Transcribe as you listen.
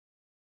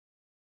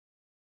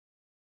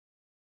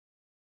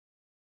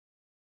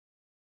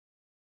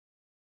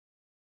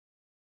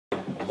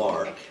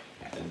Mark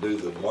and do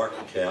the Mark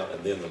account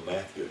and then the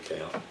Matthew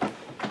account.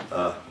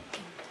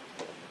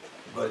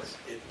 But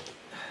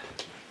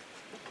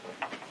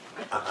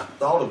I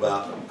thought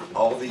about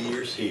all the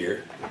years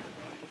here,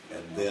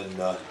 and then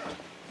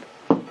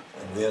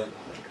the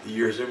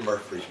years in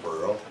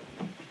Murfreesboro,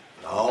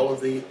 and all of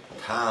the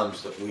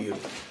times that we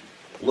have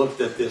looked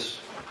at this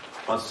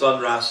on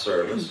sunrise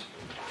service.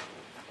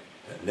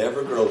 It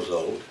never grows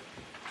old.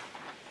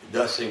 It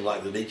does seem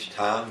like that each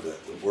time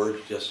the words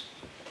just,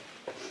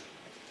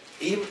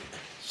 even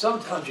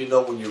sometimes, you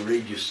know, when you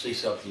read, you see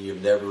something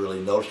you've never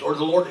really noticed, or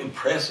the Lord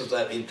impresses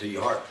that into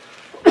your heart.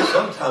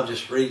 Sometimes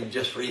just reading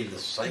the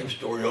same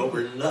story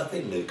over, and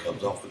nothing new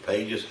comes off the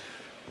pages,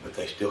 but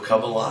they still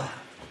come alive.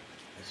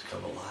 It's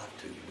come alive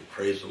to you. We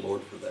praise the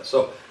Lord for that.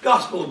 So,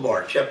 Gospel of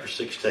Mark, chapter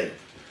 16.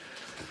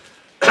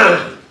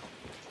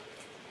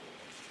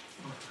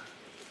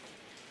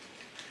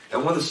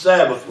 And when the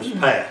Sabbath was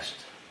passed,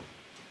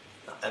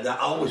 and I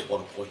always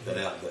want to point that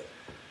out, that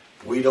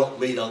we don't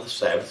meet on the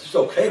Sabbath. It's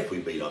okay if we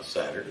meet on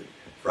Saturday,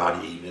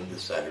 Friday evening to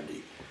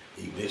Saturday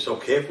evening. It's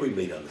okay if we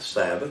meet on the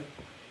Sabbath.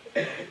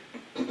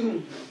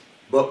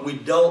 But we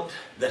don't,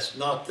 that's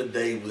not the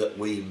day that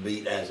we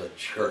meet as a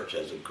church,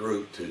 as a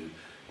group to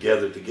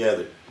gather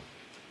together.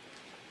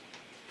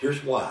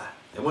 Here's why.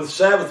 And when the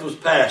Sabbath was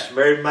passed,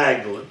 Mary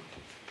Magdalene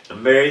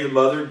and Mary the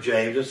mother of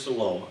James and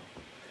Salome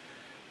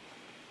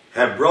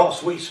had brought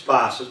sweet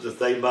spices that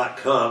they might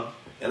come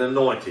and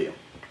anoint him.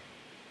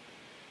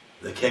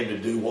 They came to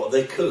do what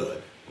they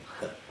could.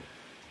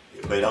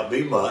 It may not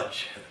be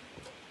much,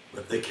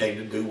 but they came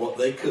to do what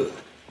they could.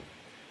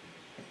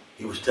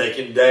 He was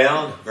taken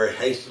down very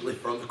hastily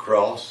from the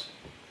cross.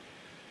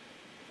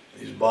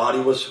 His body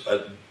was,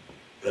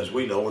 as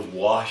we know, was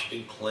washed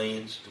and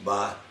cleansed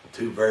by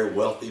two very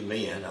wealthy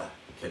men. I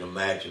can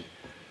imagine,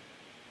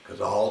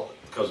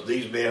 because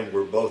these men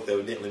were both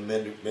evidently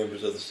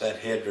members of the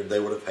Sanhedrin. They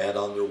would have had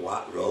on their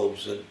white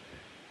robes, and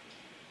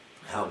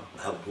how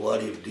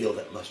bloody a deal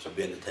that must have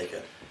been to take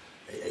a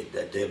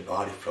dead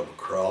body from a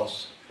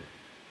cross.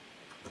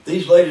 But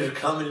these ladies are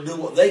coming to do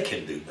what they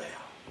can do now.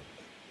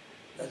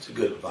 That's a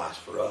good advice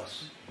for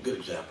us, a good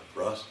example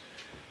for us.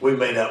 We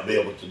may not be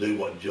able to do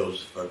what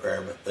Joseph of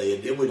Arimathea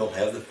did. We don't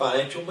have the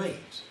financial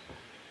means.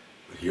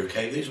 But here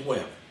came these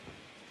women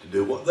to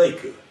do what they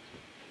could.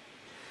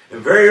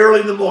 And very early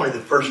in the morning, the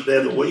first day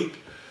of the week,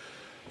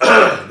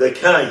 they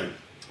came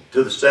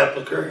to the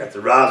sepulchre at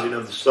the rising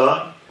of the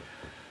sun.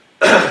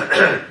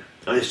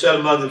 And they said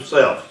among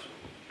themselves,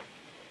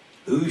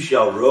 "Who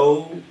shall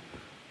roll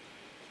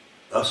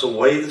us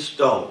away the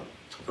stone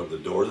from the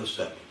door of the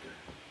sepulchre?"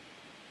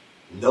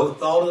 No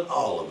thought at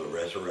all of a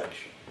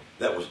resurrection.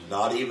 That was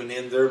not even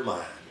in their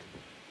mind.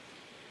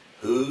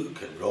 Who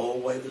can roll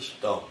away the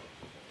stone?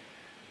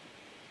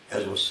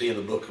 As we'll see in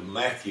the book of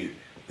Matthew,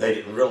 they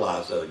didn't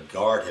realize that a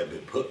guard had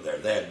been put there.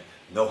 They had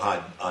no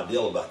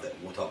idea about that.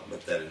 We'll talk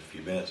about that in a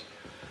few minutes.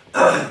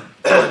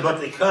 But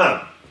they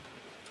come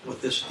with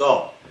this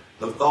thought,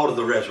 the thought of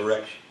the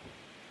resurrection.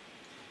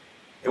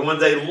 And when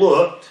they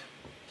looked,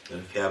 and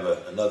if you have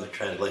another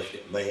translation,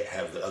 it may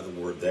have the other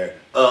word there,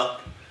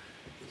 up.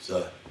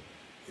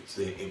 It's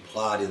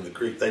implied in the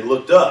Greek. They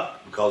looked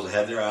up because they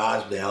had their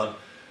eyes down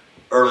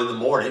early in the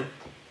morning.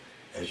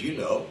 As you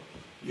know,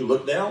 you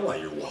look down while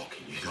you're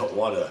walking. You don't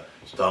want to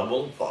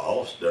stumble and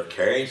fall. They're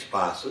carrying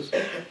spices.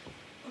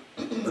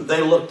 But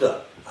they looked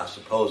up. I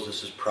suppose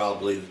this is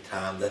probably the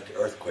time that the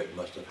earthquake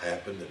must have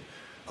happened and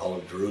all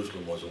of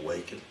Jerusalem was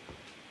awakened.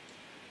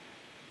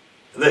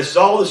 And they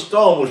saw the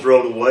stone was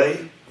rolled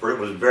away, for it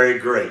was very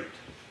great.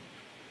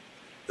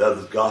 The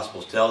other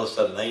Gospels tell us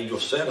that an angel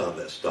sat on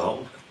that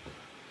stone.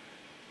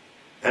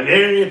 And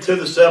entering into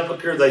the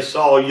sepulchre, they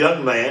saw a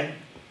young man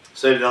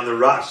sitting on the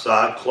right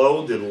side,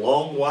 clothed in a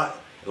long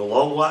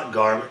white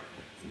garment.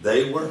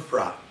 They were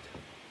frightened.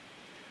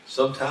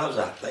 Sometimes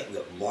I think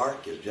that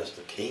Mark is just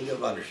the king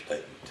of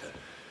understatement.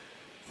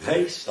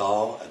 They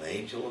saw an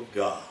angel of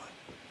God.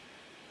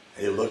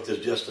 And he looked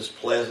just as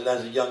pleasant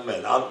as a young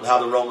man. I don't know how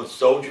the Roman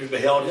soldiers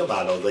beheld him.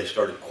 I know they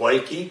started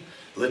quaking,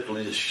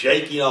 literally just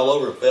shaking all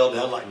over and fell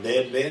down like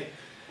dead men.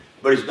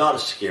 But he's not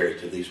as scary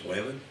to these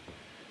women.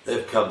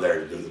 They've come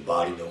there to do the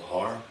body no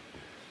harm.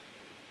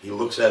 He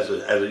looks as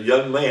a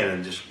young man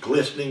in just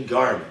glistening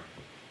garment.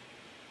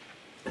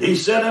 He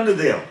said unto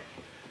them,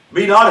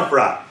 "Be not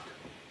affrighted.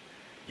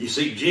 Ye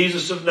seek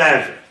Jesus of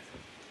Nazareth,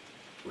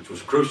 which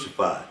was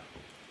crucified.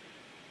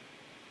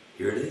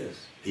 Here it is.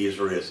 He is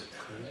risen."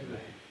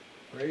 Amen.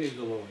 Praise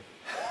the Lord.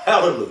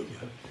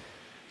 Hallelujah.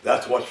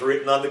 That's what's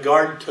written on the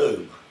garden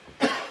tomb.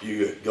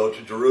 You go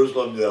to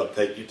Jerusalem, they'll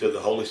take you to the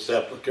Holy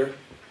Sepulchre,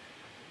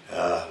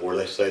 where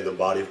they say the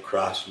body of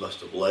Christ must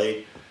have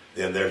laid.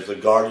 Then there's the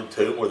garden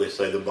tomb where they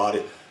say the body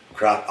of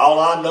Christ. All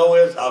I know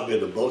is I've been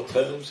to both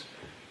tombs.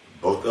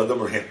 Both of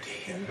them are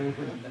empty.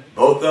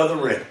 Both of them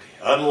are empty.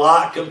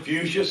 Unlike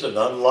Confucius and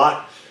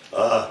unlike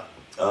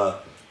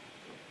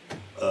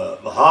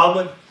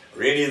Muhammad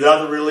or any of the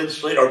other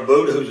religious leaders, or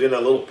Buddha who's in a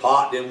little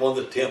pot in one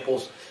of the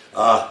temples,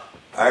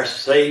 our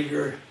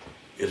Savior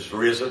is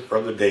risen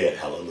from the dead.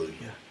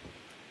 Hallelujah.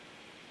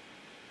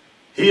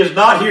 He is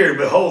not here.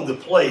 Behold the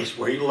place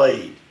where he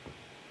laid.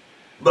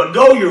 But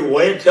go your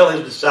way and tell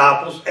his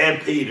disciples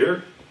and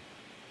Peter.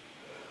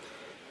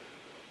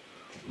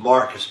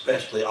 Mark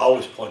especially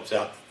always points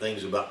out the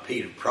things about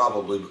Peter,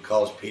 probably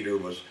because Peter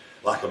was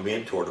like a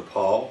mentor to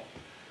Paul.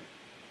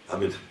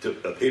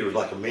 Peter was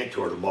like a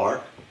mentor to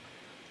Mark.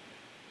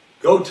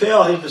 Go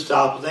tell his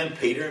disciples and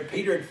Peter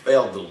had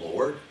failed the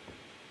Lord.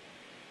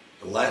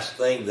 The last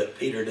thing that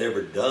Peter had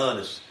ever done,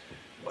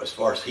 as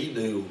far as he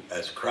knew,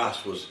 as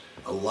Christ was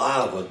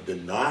alive, was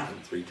denied him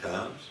 3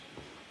 times.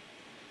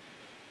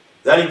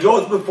 That he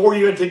goeth before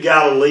you into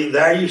Galilee,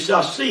 there you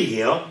shall see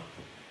him,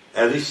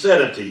 as he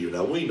said unto you.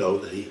 Now we know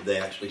that they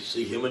actually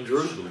see him in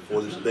Jerusalem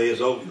before this day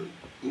is over.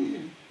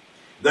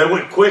 They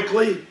went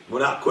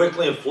out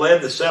quickly and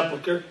fled the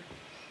sepulchre,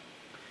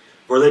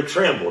 for they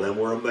trembled and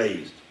were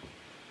amazed.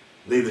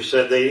 Neither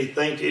said they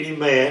anything to any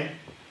man,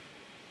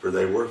 for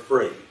they were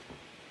afraid.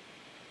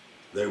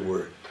 They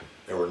were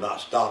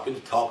not stopping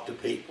to talk to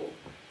people.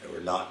 They were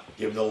not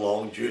giving the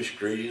long Jewish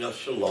greeting of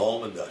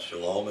shalom and the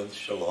shalom and the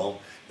shalom.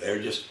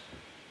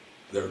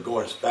 They were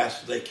going as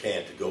fast as they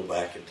can to go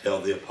back and tell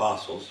the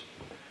apostles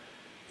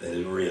that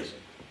he had risen.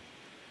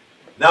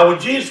 Now when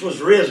Jesus was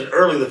risen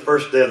early the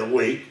first day of the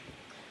week,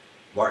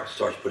 Mark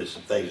starts putting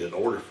some things in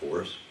order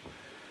for us.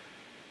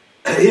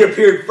 He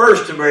appeared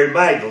first to Mary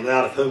Magdalene,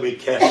 out of whom he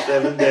cast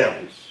 7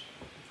 devils.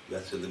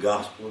 That's in the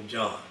Gospel of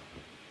John.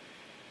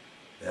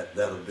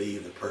 That'll be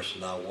the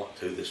person I want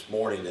to this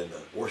morning in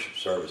the worship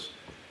service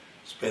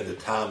spend the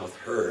time with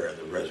her and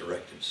the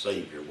resurrected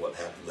Savior, what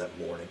happened that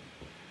morning.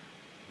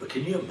 But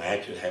can you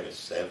imagine having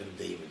 7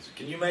 demons?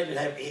 Can you imagine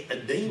having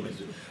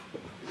demons?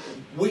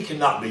 We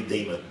cannot be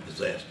demon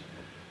possessed.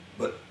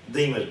 But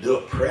demons do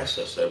oppress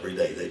us every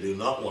day. They do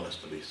not want us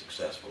to be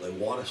successful. They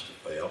want us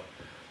to fail.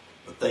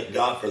 But thank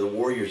God for the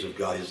warriors of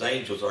God. His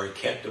angels are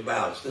encamped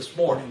about us. This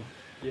morning,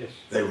 yes,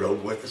 they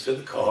rode with us in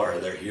the car.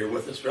 They're here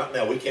with us right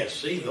now. We can't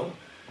see them,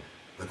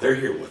 but they're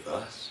here with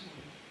us.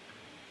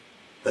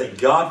 Thank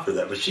God for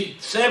that. But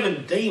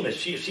 7 demons.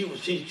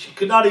 She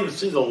could not even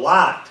see the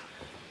light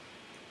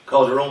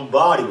because her own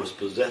body was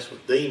possessed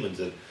with demons.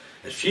 And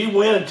she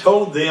went and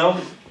told them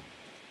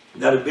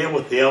that had been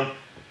with them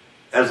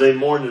as they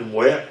mourned and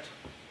wept.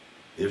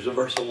 Here's the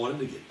verse I wanted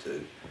to get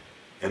to.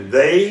 And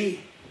they,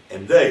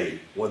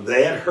 when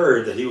they had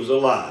heard that he was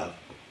alive,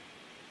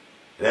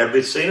 and had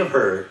been seen of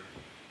her,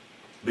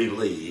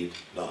 believed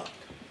not.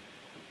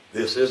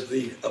 This is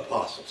the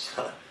apostles.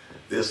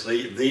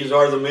 These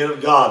are the men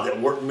of God that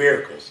work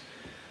miracles.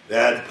 They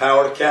had the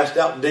power to cast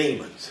out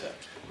demons.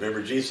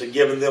 Remember, Jesus had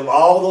given them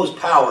all those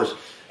powers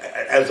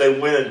as they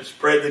went and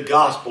spread the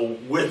gospel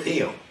with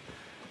him.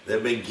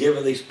 They've been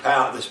given this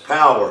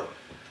power.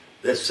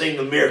 They've seen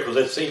the miracles.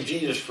 They've seen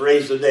Jesus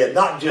raise the dead.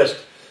 Not just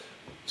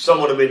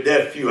someone had been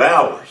dead a few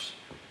hours.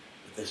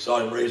 But they saw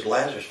him raise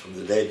Lazarus from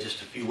the dead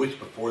just a few weeks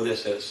before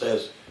this. And it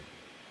says,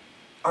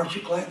 aren't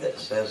you glad that it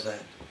says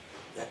that?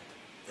 That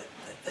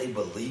they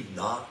believed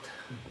not?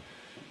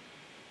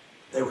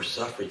 They were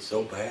suffering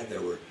so bad. They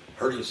were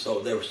hurting so.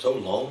 They were so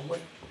lonely.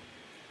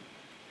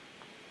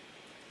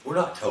 We're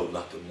not told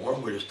not to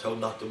mourn. We're just told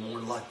not to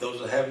mourn like those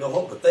that have no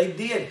hope. But they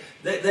did.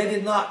 They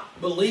did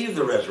not believe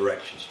the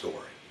resurrection story.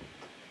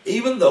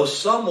 Even though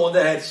someone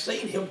that had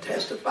seen him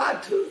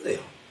testified to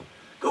them.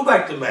 Go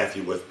back to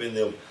Matthew with me and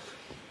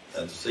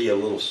they'll see a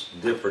little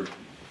different.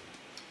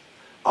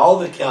 All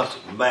the accounts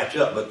match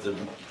up, but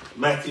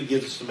Matthew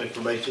gives us some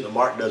information that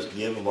Mark doesn't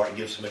give, and Mark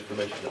gives some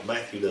information that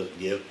Matthew doesn't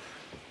give.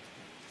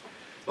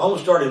 I'm going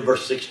to start in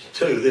verse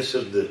 62. This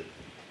is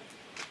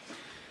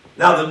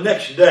Now the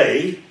next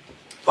day,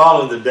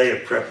 following the day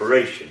of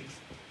preparation.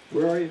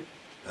 Where are you?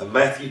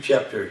 Matthew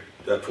chapter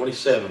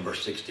 27,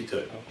 verse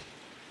 62. Oh.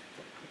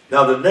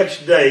 Now the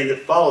next day that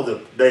followed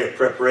the day of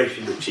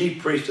preparation, the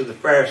chief priests and the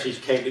Pharisees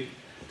came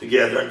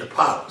together unto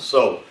Pilate.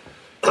 So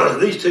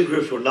these two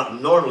groups would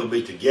not normally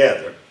be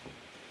together.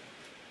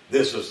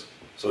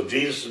 So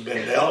Jesus has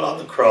been nailed on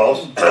the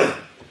cross,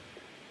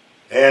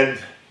 and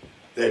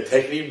they had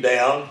taken him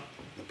down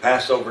the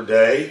Passover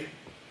day.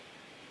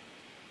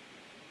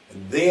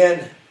 And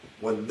then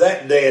when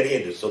that day had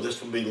ended, so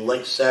this would be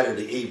late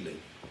Saturday evening.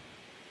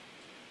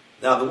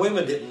 Now the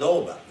women didn't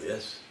know about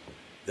this.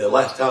 The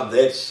last time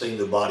they had seen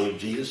the body of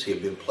Jesus, he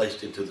had been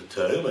placed into the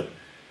tomb, and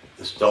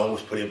the stone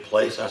was put in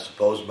place, I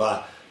suppose,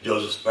 by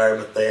Joseph of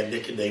Arimathea and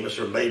Nicodemus,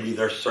 or maybe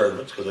their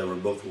servants, because they were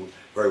both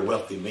very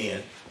wealthy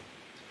men.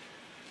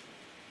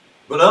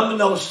 But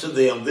unbeknownst to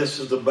them, this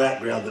is the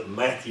background that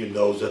Matthew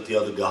knows that the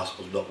other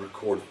Gospels don't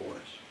record for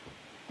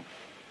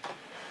us.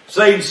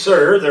 Saying,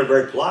 sir, they're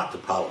very polite to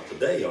Pilate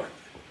today, aren't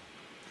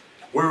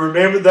they? We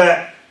remember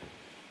that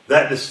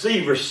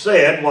deceiver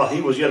said, while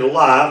he was yet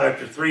alive,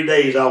 after 3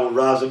 days I will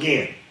rise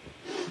again.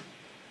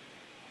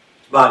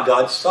 By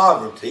God's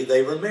sovereignty,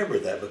 they remember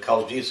that,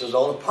 because Jesus'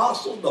 own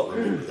apostles don't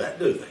remember that,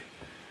 do they?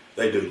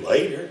 They do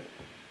later.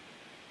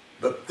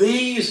 But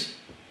these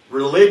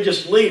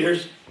religious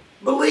leaders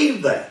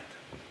believe that.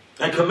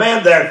 And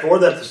command, therefore,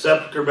 that the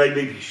sepulchre may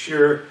be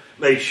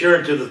made sure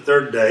unto the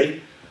 3rd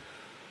day,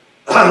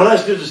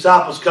 lest his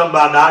disciples come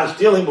by night and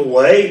steal him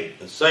away,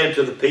 and say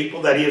to the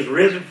people that he is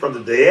risen from the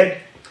dead.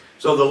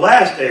 So the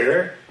last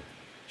error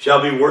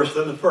shall be worse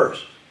than the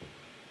first.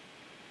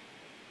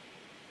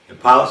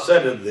 And Pilate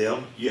said unto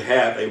them, you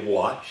have a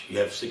watch. You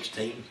have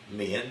 16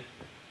 men,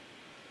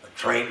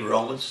 trained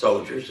Roman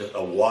soldiers.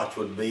 A watch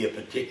would be a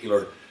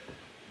particular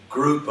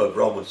group of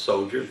Roman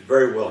soldiers,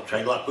 very well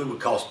trained, like we would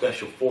call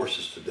special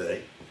forces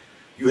today.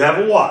 You have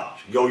a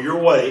watch. Go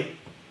your way.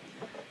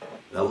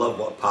 And I love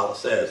what Pilate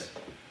says.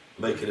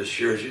 Make it as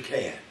sure as you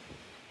can.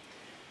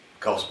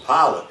 Because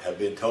Pilate had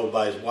been told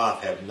by his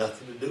wife, have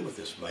nothing to do with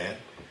this man.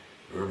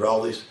 Remember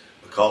all these,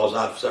 because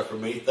I've suffered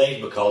many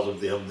things because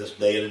of them this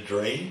day in a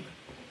dream.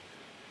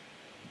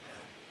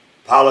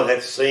 Pilate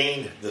had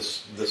seen the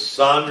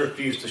sun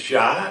refuse to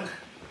shine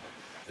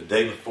the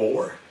day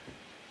before.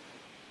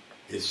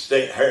 It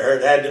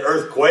had the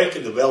earthquake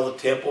and the veil of the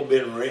temple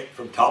been rent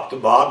from top to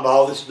bottom.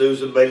 All this news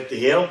had made it to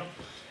him.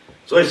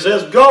 So he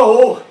says,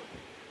 go.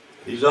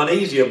 He's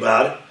uneasy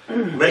about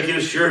it. Make it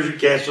as sure as you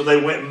can. So they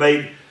went and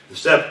made the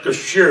sepulchre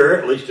sure,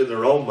 at least in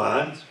their own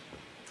minds,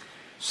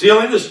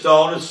 sealing the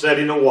stone and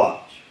setting a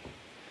watch.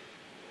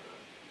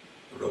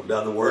 I wrote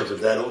down the words of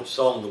that old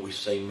song that we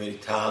sing many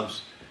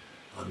times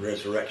on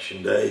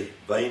Resurrection Day.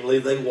 Vainly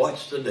they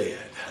watch the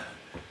dead.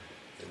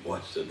 They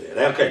watch the dead.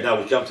 Okay,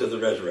 now we come to the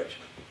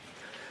resurrection.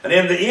 And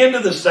in the end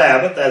of the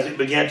Sabbath, as it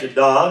began to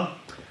dawn,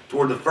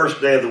 toward the first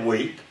day of the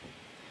week,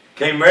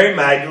 came Mary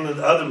Magdalene and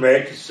the other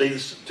Mary to see the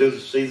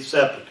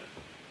sepulchre.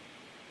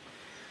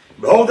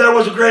 Behold, there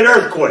was a great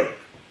earthquake.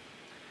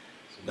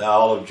 So now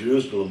all of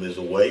Jerusalem is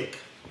awake.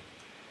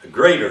 A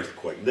great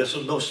earthquake. This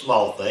was no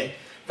small thing.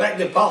 In fact,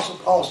 the Apostle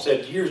Paul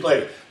said years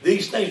later,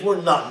 these things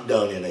were not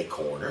done in a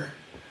corner.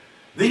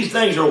 These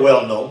things are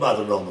well known by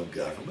the Roman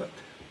government.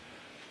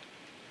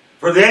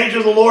 For the angel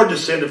of the Lord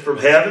descended from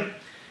heaven,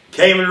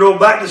 came and rolled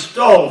back the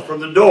stone from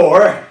the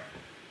door,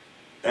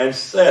 and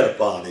sat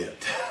upon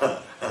it.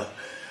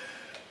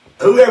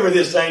 Whoever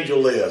this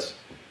angel is,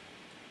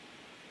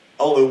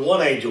 only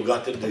one angel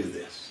got to do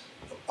this.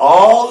 Of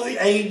all the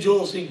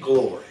angels in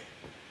glory,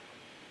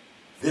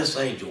 this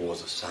angel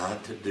was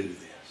assigned to do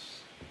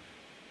this.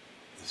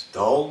 The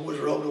stone was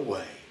rolled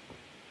away.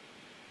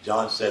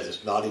 John says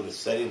it's not even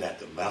sitting at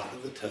the mouth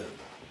of the tomb.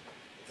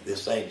 And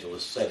this angel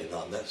is sitting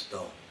on that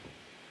stone.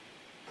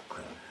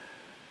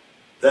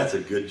 That's a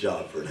good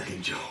job for an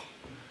angel.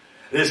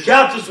 And his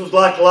countenance was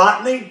like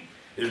lightning.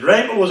 His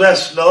raiment was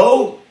as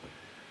snow.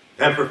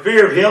 And for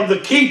fear of him, the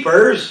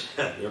keepers,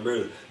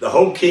 remember the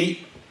whole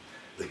keep,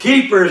 the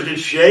keepers did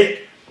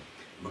shake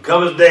and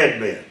become as dead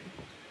men.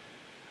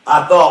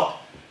 I thought,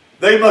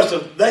 they must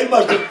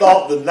have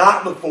thought the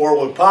night before,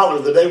 when Pilate,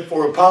 or the day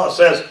before, when Pilate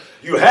says,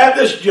 you have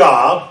this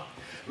job,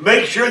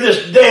 make sure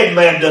this dead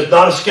man does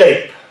not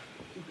escape.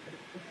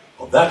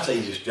 Well, that's the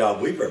easiest job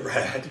we've ever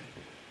had.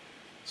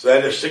 So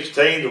there's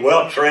 16, they're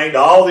well trained,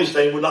 all these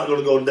things. We're not going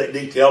to go into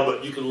detail,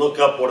 but you can look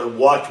up what a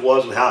watch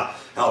was and how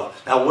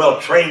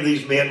well trained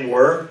these men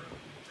were.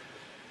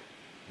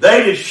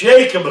 They did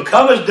shake and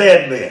become as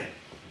dead men.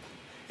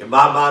 In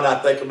my mind, I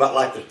think about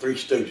like the Three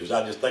Stooges.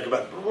 I just think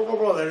about,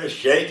 they're just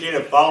shaking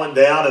and falling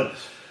down.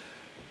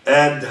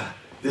 And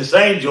this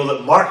angel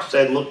that Mark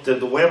said looked at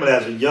the women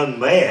as a young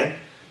man,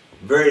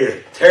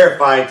 very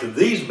terrifying to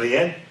these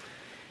men,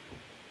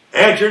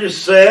 answered and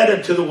said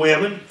unto the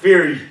women,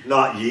 fear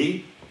not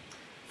ye,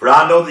 for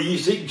I know that ye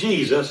seek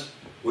Jesus,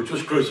 which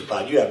was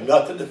crucified. You have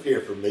nothing to fear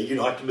from me. You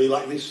don't have to be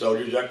like these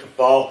soldiers. You don't have to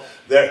fall.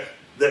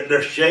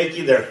 They're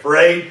shaky. They're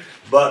afraid.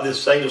 But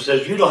this angel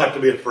says, you don't have to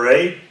be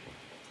afraid.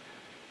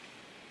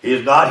 He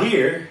is not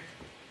here.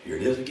 Here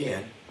it is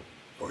again.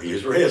 For he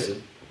is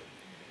risen.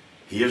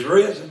 He is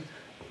risen.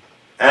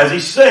 As he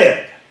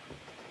said.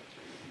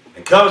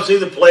 And come and see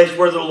the place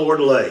where the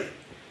Lord lay.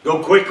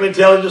 Go quickly and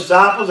tell his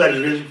disciples that he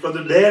is risen from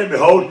the dead. And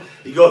behold,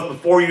 he goeth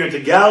before you into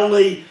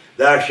Galilee.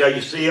 There shall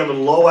you see him.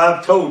 And lo, I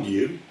have told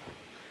you.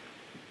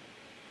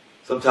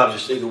 Sometimes you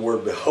see the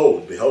word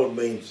behold. Behold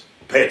means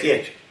pay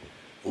attention.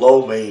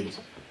 Lo means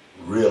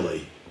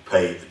really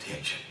pay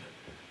attention.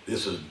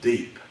 This is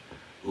deep.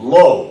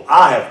 Lo,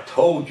 I have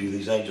told you,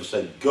 these angels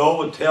said,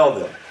 go and tell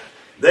them.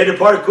 They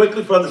departed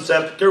quickly from the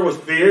sepulchre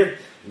with fear,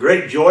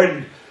 great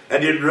joy,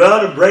 and did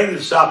run and bring the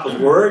disciples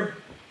word.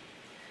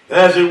 And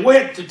as he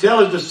went to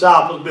tell his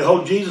disciples,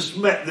 behold, Jesus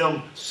met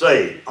them,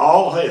 saying,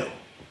 all hail.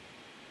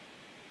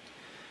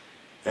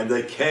 And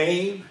they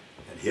came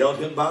and held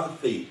him by the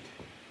feet.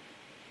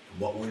 And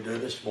what we're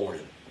doing this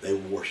morning, they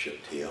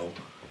worshiped him.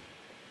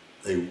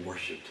 They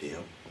worshiped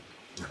him.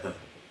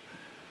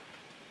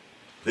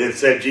 Then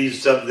said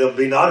Jesus unto them,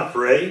 be not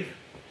afraid.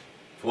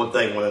 It's one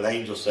thing when an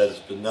angel says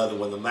it, it's another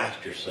when the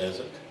master says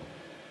it.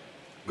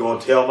 Go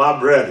and tell my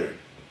brethren.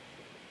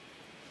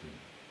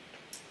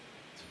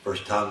 It's the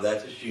first time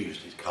that is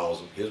used. He calls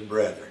them his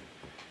brethren.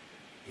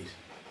 He's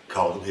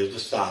called them his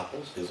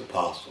disciples, his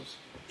apostles.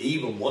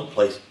 Even one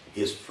place,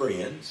 his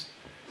friends.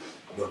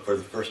 But for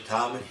the first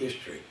time in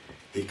history,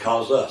 he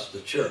calls us, the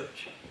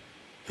church,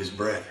 his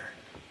brethren.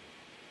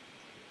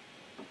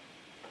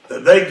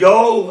 They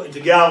go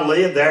into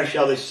Galilee, and there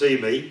shall they see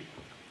me.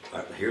 All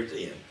right, here's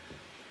the end.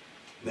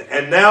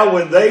 And now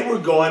when they were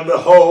going,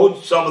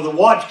 behold, some of the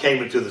watch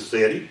came into the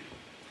city.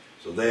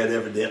 So they had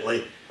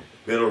evidently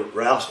been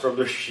aroused from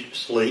their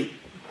sleep.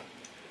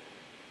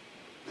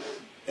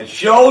 And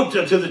showed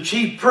to the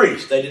chief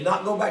priests. They did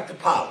not go back to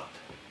Pilate.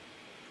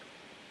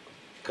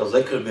 Because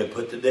they could have been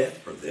put to death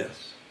for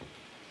this.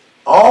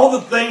 All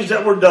the things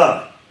that were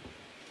done.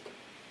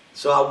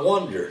 So I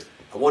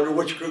wonder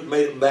which group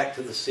made it back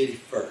to the city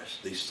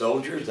first. These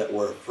soldiers that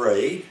were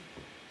afraid,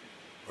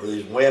 or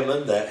these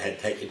women that had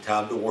taken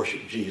time to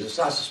worship Jesus.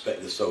 I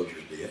suspect the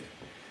soldiers did.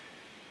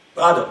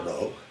 But I don't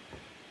know.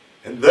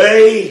 And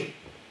they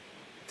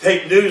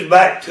take news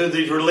back to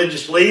these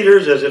religious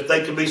leaders as if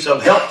they could be some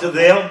help to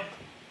them.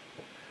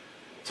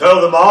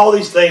 Tell them all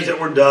these things that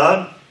were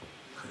done.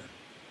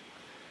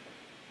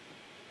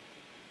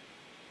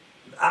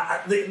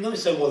 Let me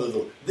say one other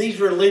thing. These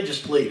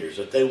religious leaders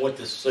that they went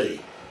to see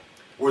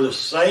were the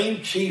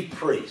same chief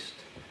priest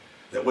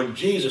that when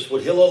Jesus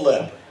would heal a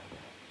leper,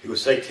 he would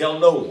say, tell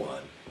no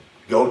one.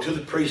 Go to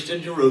the priest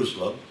in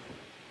Jerusalem,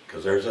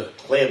 because there's a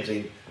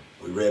cleansing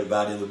we read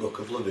about in the book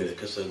of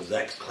Leviticus, the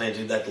exact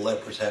cleansing that the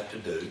lepers have to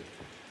do.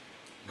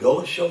 Go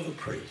and show the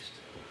priest.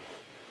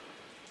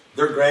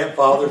 Their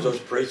grandfathers, those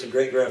priests, and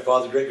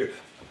great-grandfathers,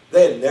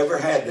 they had never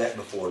had that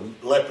before.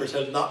 Lepers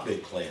had not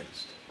been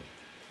cleansed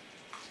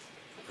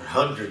for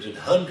hundreds and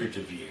hundreds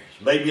of years,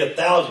 maybe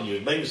 1,000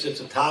 years, maybe since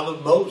the time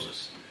of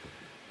Moses.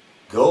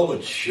 Go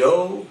and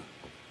show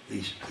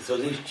these. So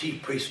these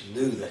chief priests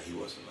knew that he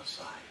was the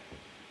Messiah.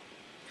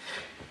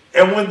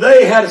 And when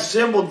they had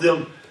assembled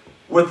them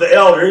with the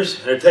elders,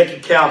 and had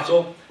taken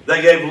counsel,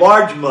 they gave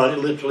large money,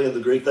 literally in the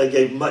Greek, they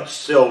gave much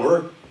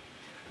silver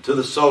to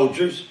the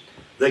soldiers.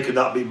 They could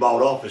not be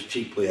bought off as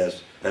cheaply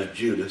as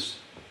Judas.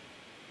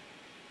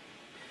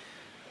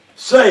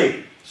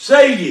 Say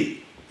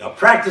ye. Now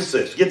practice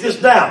this. Get this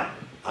down.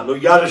 I know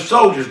you guys are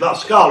soldiers, not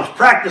scholars.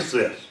 Practice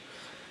this.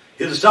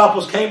 His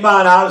disciples came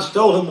by night and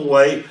stole him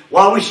away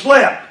while we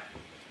slept.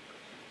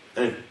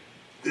 And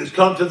it's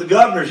come to the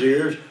governor's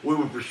ears, we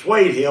would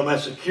persuade him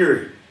and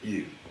secure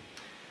you.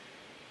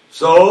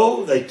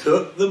 So they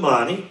took the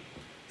money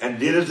and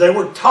did as they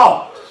were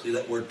taught. See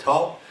that word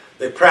taught?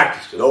 They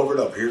practiced it over and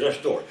over. Here's our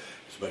story.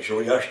 Let's make sure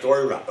we got our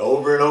story right.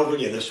 Over and over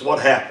again. This is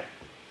what happened.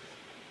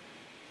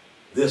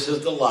 This is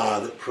the lie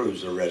that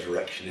proves the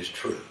resurrection is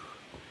true.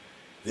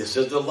 This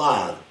is the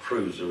lie that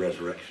proves the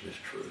resurrection is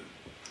true.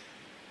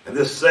 And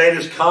this saying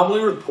is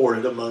commonly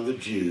reported among the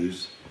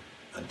Jews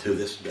unto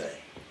this day.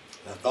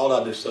 I thought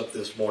I'd do something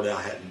this morning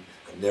I've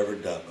never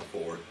done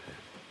before.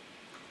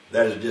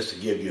 That is just to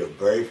give you a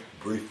very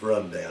brief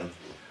rundown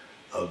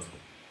of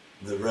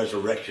the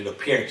resurrection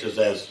appearances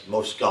as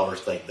most scholars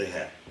think they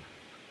have.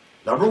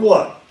 Number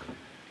 1,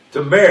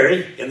 to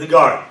Mary in the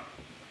garden.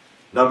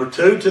 Number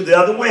 2, to the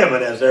other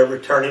women as they're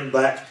returning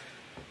back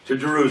to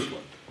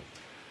Jerusalem.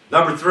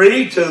 Number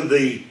 3, on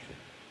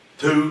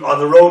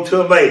the road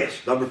to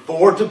Emmaus. Number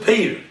 4, to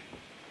Peter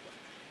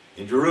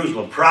in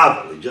Jerusalem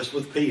privately, just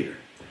with Peter.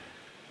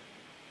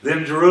 Then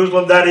in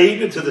Jerusalem that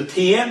evening to the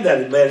 10 that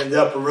had met in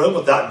the upper room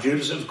without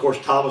Judas. Of course,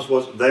 Thomas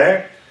wasn't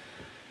there.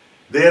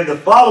 Then the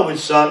following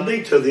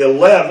Sunday to the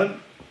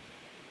 11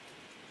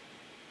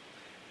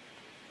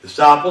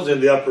 disciples in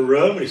the upper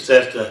room. And he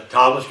says to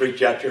Thomas,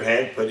 reach out your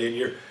hand, put in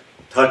your,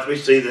 touch me,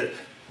 see that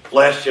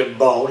flesh and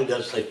bone. He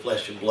doesn't say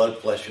flesh and blood,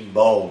 flesh and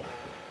bone.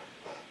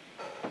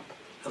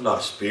 I'm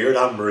not a spirit,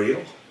 I'm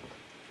real.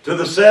 To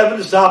the 7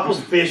 disciples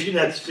fishing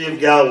at the Sea of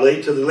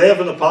Galilee. To the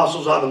 11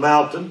 apostles on the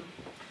mountain.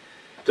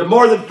 To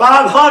more than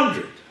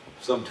 500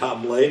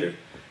 sometime later.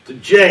 To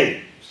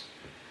James.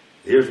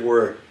 Here's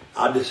where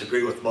I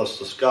disagree with most of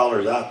the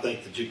scholars. I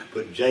think that you could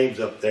put James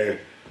up there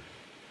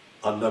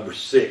on number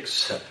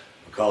 6.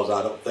 Because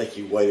I don't think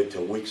he waited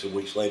till weeks and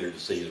weeks later to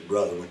see his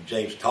brother. When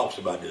James talks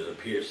about his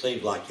appearance, it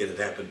seems like it had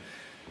happened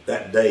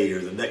that day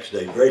or the next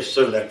day. Very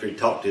soon after he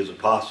talked to his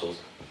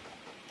apostles.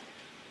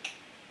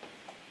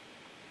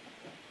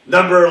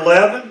 Number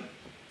 11,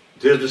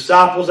 to his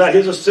disciples at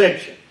his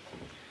ascension.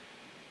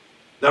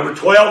 Number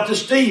 12, to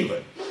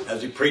Stephen,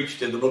 as he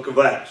preached in the book of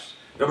Acts.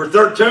 Number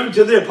 13,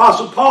 to the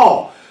apostle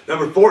Paul.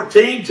 Number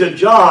 14, to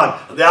John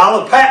of the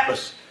Isle of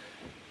Patmos.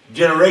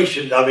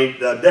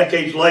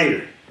 Decades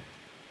later.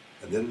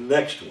 And then the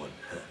next one,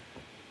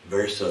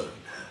 very soon,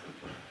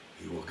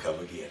 he will come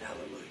again.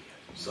 Hallelujah.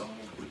 So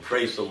we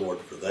praise the Lord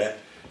for that.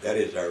 That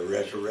is our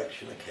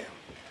resurrection account.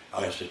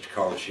 I asked Sister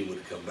Carla if she would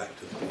have come back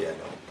to the piano.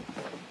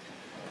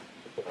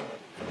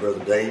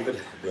 Brother David,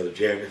 Brother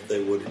Jeremy, if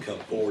they would have come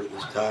forward at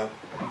this time,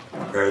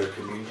 prepare the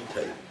communion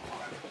table.